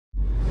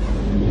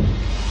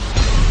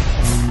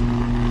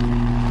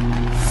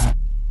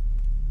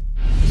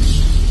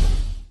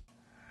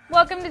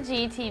Welcome to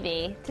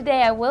GTV.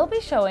 Today I will be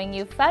showing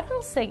you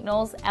Federal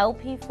Signal's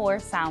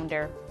LP4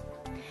 sounder.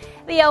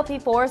 The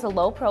LP4 is a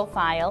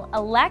low-profile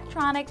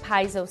electronic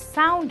piezo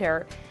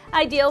sounder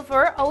ideal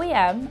for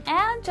OEM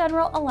and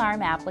general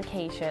alarm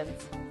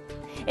applications.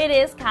 It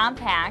is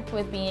compact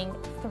with being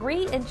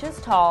 3 inches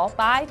tall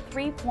by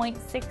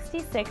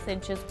 3.66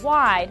 inches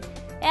wide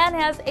and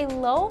has a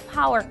low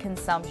power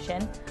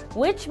consumption,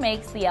 which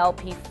makes the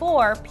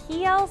LP4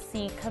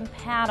 PLC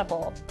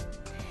compatible.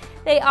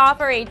 They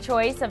offer a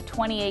choice of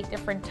 28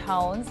 different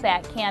tones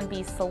that can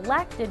be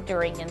selected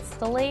during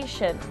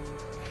installation.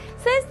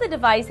 Since the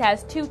device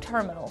has 2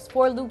 terminals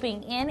for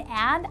looping in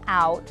and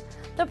out,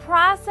 the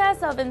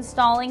process of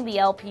installing the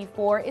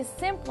LP4 is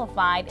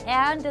simplified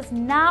and does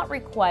not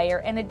require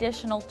an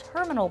additional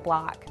terminal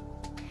block.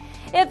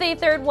 If a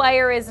third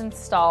wire is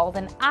installed,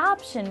 an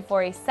option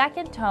for a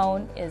second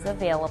tone is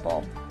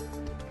available.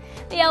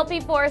 The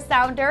LP4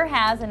 sounder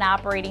has an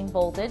operating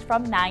voltage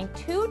from 9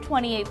 to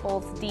 28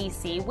 volts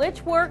DC,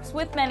 which works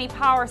with many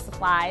power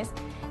supplies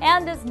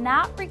and does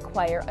not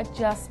require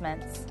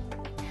adjustments.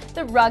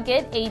 The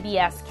rugged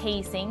ABS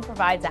casing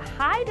provides a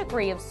high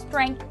degree of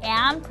strength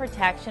and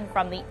protection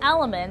from the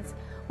elements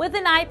with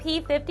an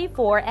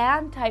IP54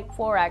 and Type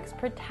 4X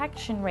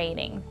protection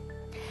rating.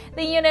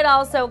 The unit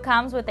also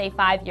comes with a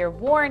 5-year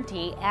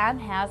warranty and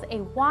has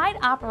a wide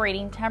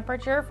operating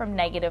temperature from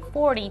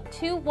 -40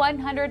 to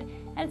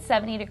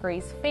 170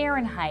 degrees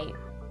Fahrenheit.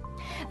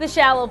 The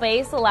shallow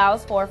base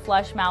allows for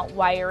flush mount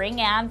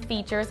wiring and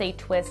features a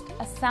twist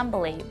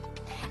assembly.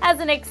 As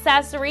an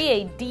accessory,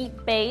 a deep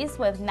base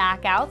with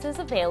knockouts is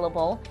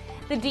available.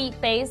 The deep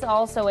base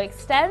also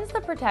extends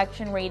the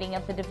protection rating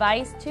of the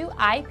device to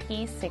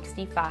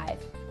IP65.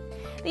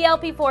 The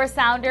LP4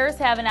 sounders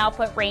have an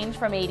output range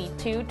from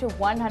 82 to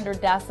 100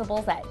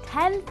 decibels at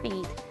 10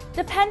 feet,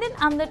 dependent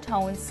on the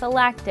tone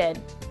selected.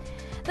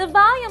 The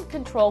volume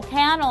control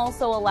can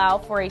also allow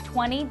for a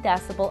 20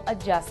 decibel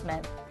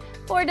adjustment.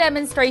 For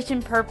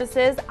demonstration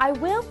purposes, I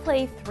will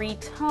play 3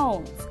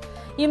 tones.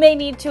 You may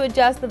need to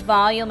adjust the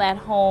volume at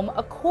home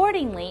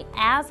accordingly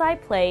as I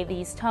play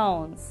these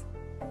tones.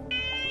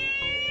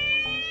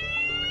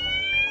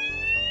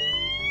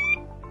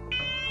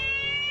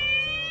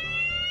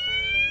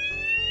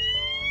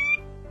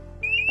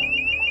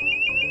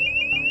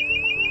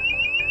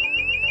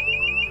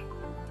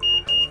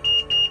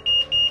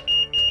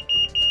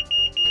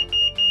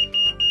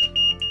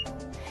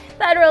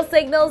 Federal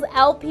Signal's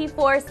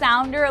LP4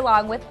 sounder,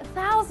 along with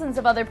thousands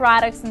of other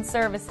products and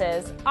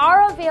services,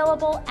 are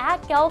available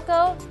at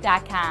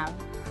Galco.com.